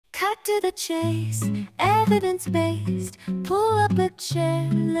Cut to the chase, evidence-based. Pull up a chair,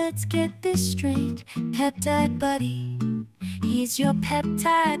 let's get this straight. Peptide buddy, he's your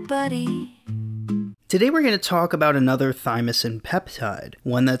peptide buddy. Today we're going to talk about another thymosin peptide,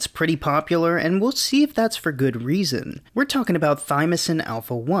 one that's pretty popular, and we'll see if that's for good reason. We're talking about thymosin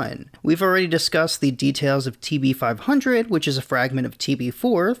alpha-1. We've already discussed the details of TB500, which is a fragment of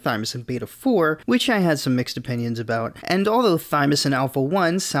TB4, thymosin beta-4, which I had some mixed opinions about. And although thymosin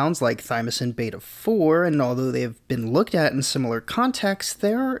alpha-1 sounds like thymosin beta-4, and although they've been looked at in similar contexts,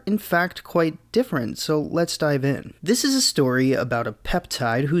 they are in fact quite different, so let's dive in. This is a story about a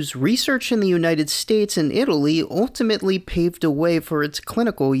peptide whose research in the United States and Italy ultimately paved a way for its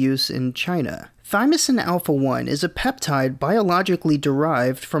clinical use in China. Thymosin alpha-1 is a peptide biologically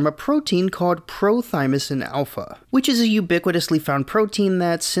derived from a protein called prothymosin alpha, which is a ubiquitously found protein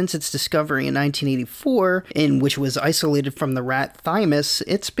that, since its discovery in 1984, in which was isolated from the rat thymus,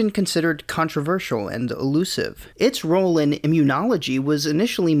 it's been considered controversial and elusive. Its role in immunology was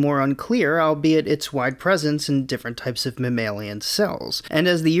initially more unclear, albeit its wide presence in different types of mammalian cells, and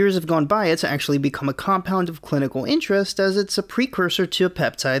as the years have gone by, it's actually become a compound of clinical interest as it's a precursor to a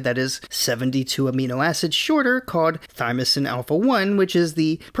peptide that is 72 amino acids shorter called thymosin alpha-1, which is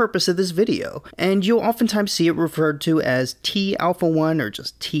the purpose of this video. And you'll oftentimes see it referred to as T alpha-1 or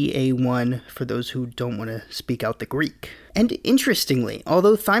just Tα1 for those who don't want to speak out the Greek. And interestingly,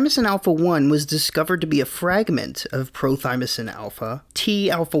 although thymosin alpha-1 was discovered to be a fragment of prothymosin alpha,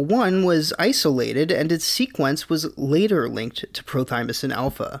 T alpha-1 was isolated and its sequence was later linked to prothymosin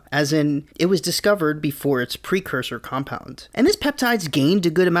alpha, as in, it was discovered before its precursor compound. And this peptide's gained a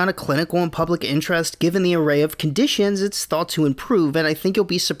good amount of clinical and public interest given the array of conditions it's thought to improve, and I think you'll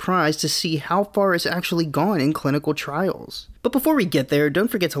be surprised to see how far it's actually gone in clinical trials. But before we get there, don't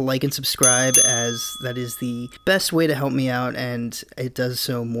forget to like and subscribe, as that is the best way to help me out, and it does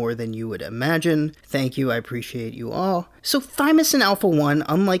so more than you would imagine. Thank you, I appreciate you all. So thymosin alpha-1,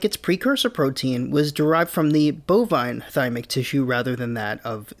 unlike its precursor protein, was derived from the bovine thymic tissue rather than that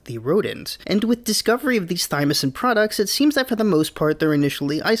of the rodent. And with discovery of these thymosin products, it seems that for the most part they're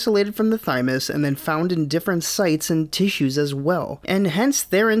initially isolated from the thymus and then found in different sites and tissues as well. And hence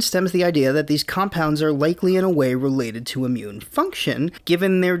therein stems the idea that these compounds are likely in a way related to immune function,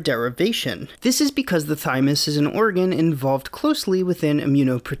 given their derivation. This is because the thymus is an organ involved closely within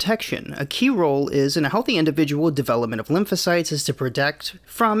immunoprotection. A key role is, in a healthy individual, development of lymphocytes is to protect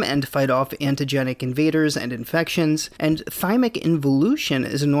from and fight off antigenic invaders and infections, and thymic involution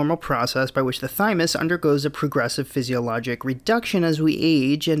is a normal process by which the thymus undergoes a progressive physiologic reduction as we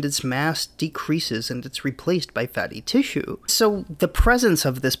age and its mass decreases and it's replaced by fatty tissue. So the presence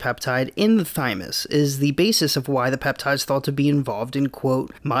of this peptide in the thymus is the basis of why the peptide is thought to be involved in,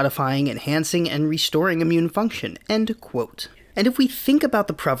 quote, modifying, enhancing, and restoring immune function, end quote. And if we think about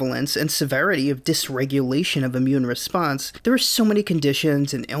the prevalence and severity of dysregulation of immune response, there are so many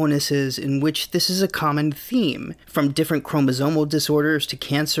conditions and illnesses in which this is a common theme, from different chromosomal disorders to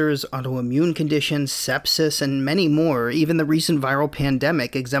cancers, autoimmune conditions, sepsis, and many more. Even the recent viral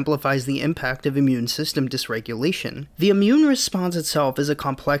pandemic exemplifies the impact of immune system dysregulation. The immune response itself is a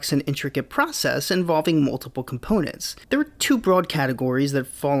complex and intricate process involving multiple components. There are two broad categories that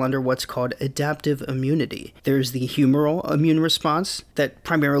fall under what's called adaptive immunity. There's the humoral immune response that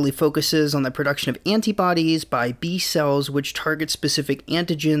primarily focuses on the production of antibodies by B cells which target specific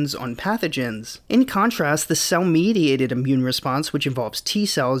antigens on pathogens. In contrast, the cell-mediated immune response, which involves T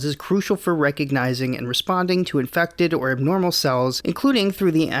cells, is crucial for recognizing and responding to infected or abnormal cells, including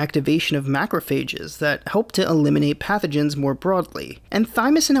through the activation of macrophages that help to eliminate pathogens more broadly. And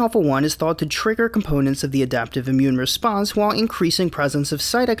thymosin alpha-1 is thought to trigger components of the adaptive immune response while increasing presence of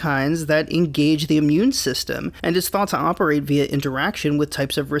cytokines that engage the immune system, and is thought to operate via interaction with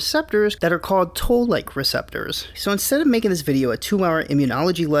types of receptors that are called toll-like receptors. So instead of making this video a 2-hour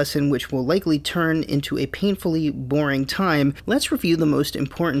immunology lesson, which will likely turn into a painfully boring time, let's review the most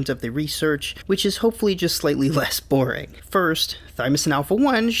important of the research, which is hopefully just slightly less boring. First, thymosin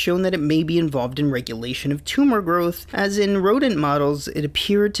alpha-1 has shown that it may be involved in regulation of tumor growth, as in rodent models it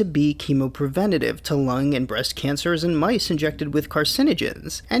appeared to be chemopreventative to lung and breast cancers in mice injected with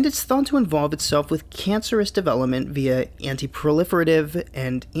carcinogens, and it's thought to involve itself with cancerous development via anti-proliferative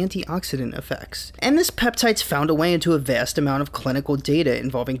and antioxidant effects. And this peptide's found a way into a vast amount of clinical data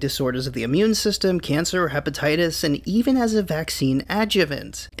involving disorders of the immune system, cancer, hepatitis, and even as a vaccine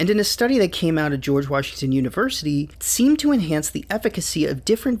adjuvant. And in a study that came out of George Washington University, it seemed to enhance the efficacy of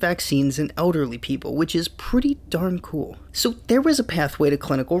different vaccines in elderly people, which is pretty darn cool. So there was a pathway to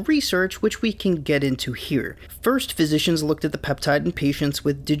clinical research, which we can get into here. First, physicians looked at the peptide in patients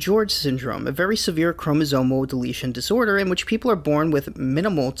with DiGeorge syndrome, a very severe chromosomal deletion disorder in which people are born with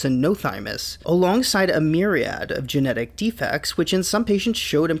minimal to no thymus, alongside a myriad of genetic defects, which in some patients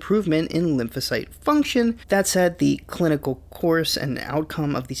showed improvement in lymphocyte function. That said, the clinical course and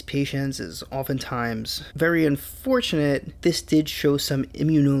outcome of these patients is oftentimes very unfortunate. This did show some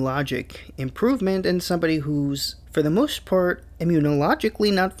immunologic improvement in somebody who's, for the most part,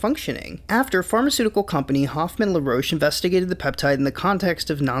 immunologically not functioning. After, pharmaceutical company Hoffmann-La Roche investigated the peptide in the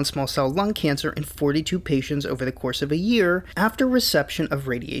context of non-small cell lung cancer in 42 patients over the course of a year after reception of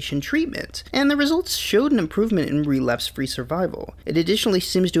radiation treatment, and the results showed an improvement in relapse-free survival. It additionally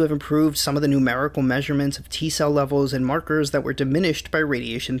seems to have improved some of the numerical measurements of T-cell levels and markers that were diminished by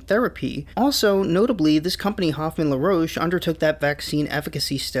radiation therapy. Also, notably, this company Hoffmann-La Roche undertook that vaccine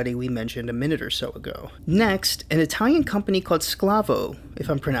efficacy study we mentioned a minute or so ago. Next, an Italian company called Sclavo, if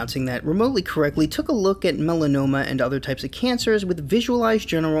I'm pronouncing that remotely correctly, took a look at melanoma and other types of cancers with visualized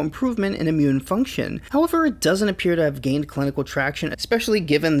general improvement in immune function. However, it doesn't appear to have gained clinical traction, especially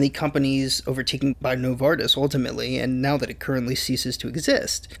given the company's overtaken by Novartis ultimately, and now that it currently ceases to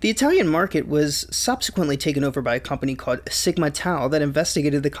exist. The Italian market was subsequently taken over by a company called Sigma Tau that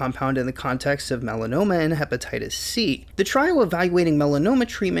investigated the compound in the context of melanoma and hepatitis C. The trial evaluating melanoma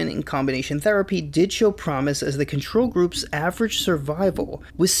treatment in combination therapy did show promise, as the control group's average survival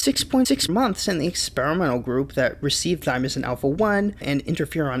was 6.6 months, and the experimental group that received Thymosin Alpha-1 and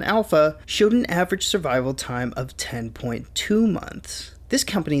interferon alpha showed an average survival time of 10.2 months. This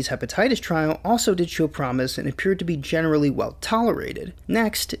company's hepatitis trial also did show promise and appeared to be generally well tolerated.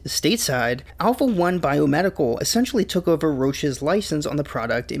 Next, stateside, Alpha-1 Biomedical essentially took over Roche's license on the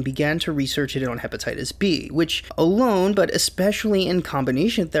product and began to research it on hepatitis B, which alone, but especially in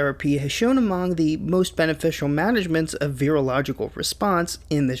combination therapy, has shown among the most beneficial managements of virological response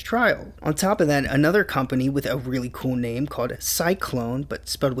in this trial. On top of that, another company with a really cool name called Cyclone, but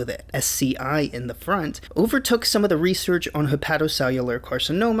spelled with a SCI in the front, overtook some of the research on hepatocellular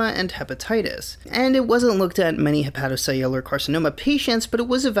carcinoma and hepatitis. And it wasn't looked at in many hepatocellular carcinoma patients, but it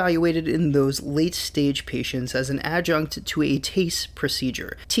was evaluated in those late-stage patients as an adjunct to a TACE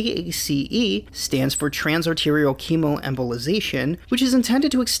procedure. TACE stands for transarterial chemoembolization, which is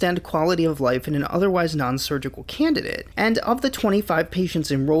intended to extend quality of life in an otherwise non-surgical candidate. And of the 25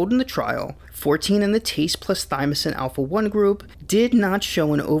 patients enrolled in the trial, 14 in the TACE plus Thymosin Alpha-1 group did not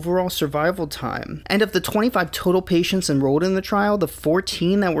show an overall survival time. And of the 25 total patients enrolled in the trial, the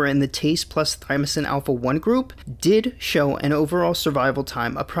 14 that were in the TACE plus Thymosin Alpha-1 group did show an overall survival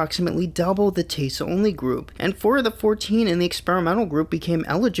time approximately double the TACE-only group. And 4 of the 14 in the experimental group became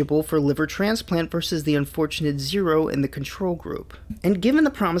eligible for liver transplant versus the unfortunate 0 in the control group. And given the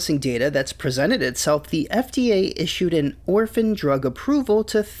promising data that's presented itself, the FDA issued an orphan drug approval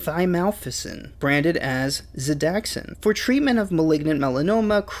to Thymosin, branded as Zadaxin, for treatment of malignant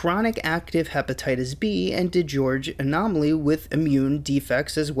melanoma, chronic active hepatitis B, and DiGeorge anomaly with immune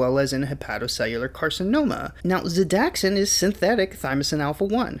defects, as well as in hepatocellular carcinoma. Now, Zadaxin is synthetic Thymosin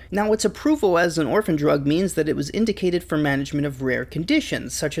Alpha-1. Now, its approval as an orphan drug means that it was indicated for management of rare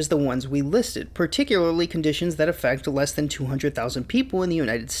conditions, such as the ones we listed, particularly conditions that affect less than 200,000 people in the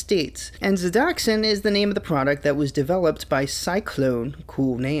United States. And Zadaxin is the name of the product that was developed by Cyclone,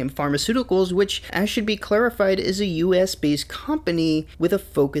 cool name, Pharmaceuticals, which, as should be clarified, is a US-based company with a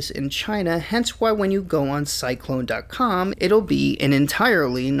focus in China, hence why when you go on cyclone.com, it'll be in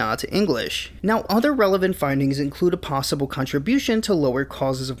entirely not English. Now, other relevant findings include a possible contribution to lower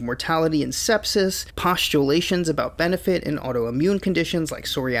causes of mortality and sepsis, postulations about benefit in autoimmune conditions like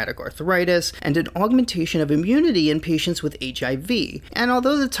psoriatic arthritis, and an augmentation of immunity in patients with HIV. And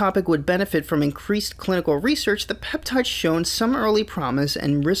although the topic would benefit from increased clinical research, the peptide's shown some early promise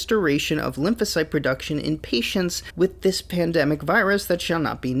and restoration of lymphocyte production in patients with this pandemic virus that shall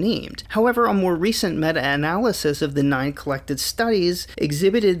not be named. However, a more recent meta-analysis of the 9 collected studies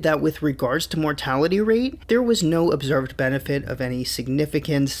exhibited that with regards to mortality rate, there was no observed benefit of any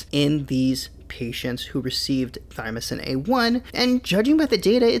significance in these patients who received Thymosin A1, and judging by the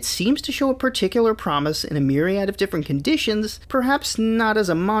data, it seems to show a particular promise in a myriad of different conditions, perhaps not as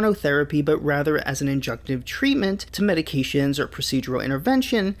a monotherapy, but rather as an adjunctive treatment to medications or procedural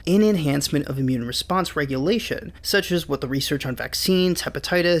intervention in enhancement of immune response regulation, such as what the research on vaccines,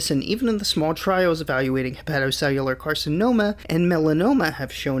 hepatitis, and even in the small trials evaluating hepatocellular carcinoma and melanoma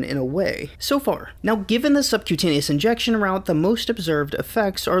have shown in a way so far. Now, given the subcutaneous injection route, the most observed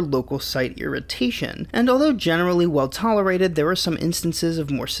effects are local site irritation fermentation, and although generally well tolerated, there are some instances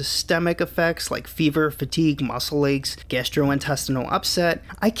of more systemic effects like fever, fatigue, muscle aches, gastrointestinal upset.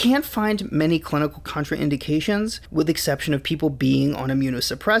 I can't find many clinical contraindications, with the exception of people being on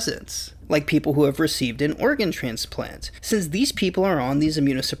immunosuppressants, like people who have received an organ transplant, since these people are on these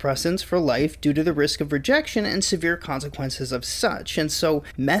immunosuppressants for life due to the risk of rejection and severe consequences of such, and so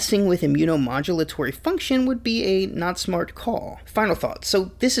messing with immunomodulatory function would be a not smart call. Final thought,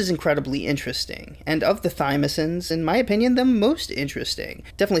 so this is incredibly interesting, and of the thymosins, in my opinion, the most interesting.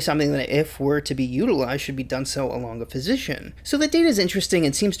 Definitely something that if were to be utilized should be done so along a physician. So the data is interesting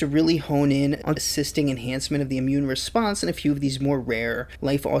and seems to really hone in on assisting enhancement of the immune response in a few of these more rare,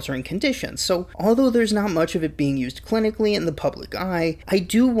 life-altering conditions. So although there's not much of it being used clinically in the public eye, I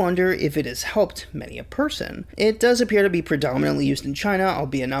do wonder if it has helped many a person. It does appear to be predominantly used in China,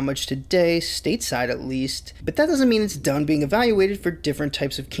 albeit not much today, stateside at least, but that doesn't mean it's done being evaluated for different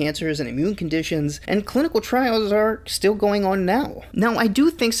types of cancers and immune conditions, and clinical trials are still going on now. Now, I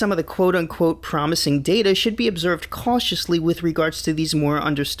do think some of the quote-unquote promising data should be observed cautiously with regards to these more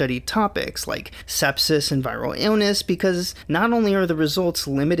understudied topics like sepsis and viral illness, because not only are the results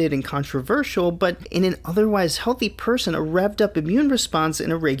limited and controversial, but in an otherwise healthy person, a revved up immune response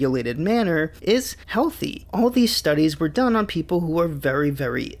in a regulated manner is healthy. All these studies were done on people who are very,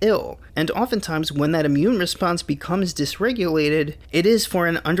 very ill, and oftentimes when that immune response becomes dysregulated, it is for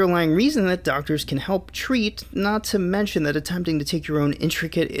an underlying reason that doctors can help treat, not to mention that attempting to take your own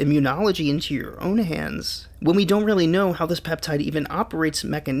intricate immunology into your own hands, when we don't really know how this peptide even operates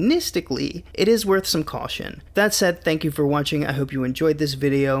mechanistically, it is worth some caution. That said, thank you for watching. I hope you enjoyed this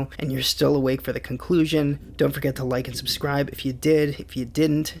video and you're still awake for the conclusion. Don't forget to like and subscribe if you did. If you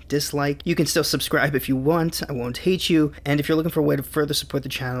didn't, dislike. You can still subscribe if you want. I won't hate you. And if you're looking for a way to further support the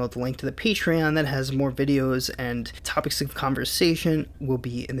channel, the link to the Patreon that has more videos and topics of conversation will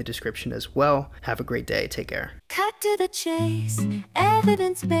be in the description as well. Have a great day. Take care. Cut to the chase,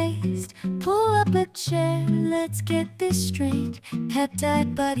 evidence-based. Pull up a chair, let's get this straight.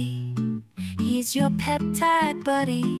 Peptide buddy, he's your peptide buddy.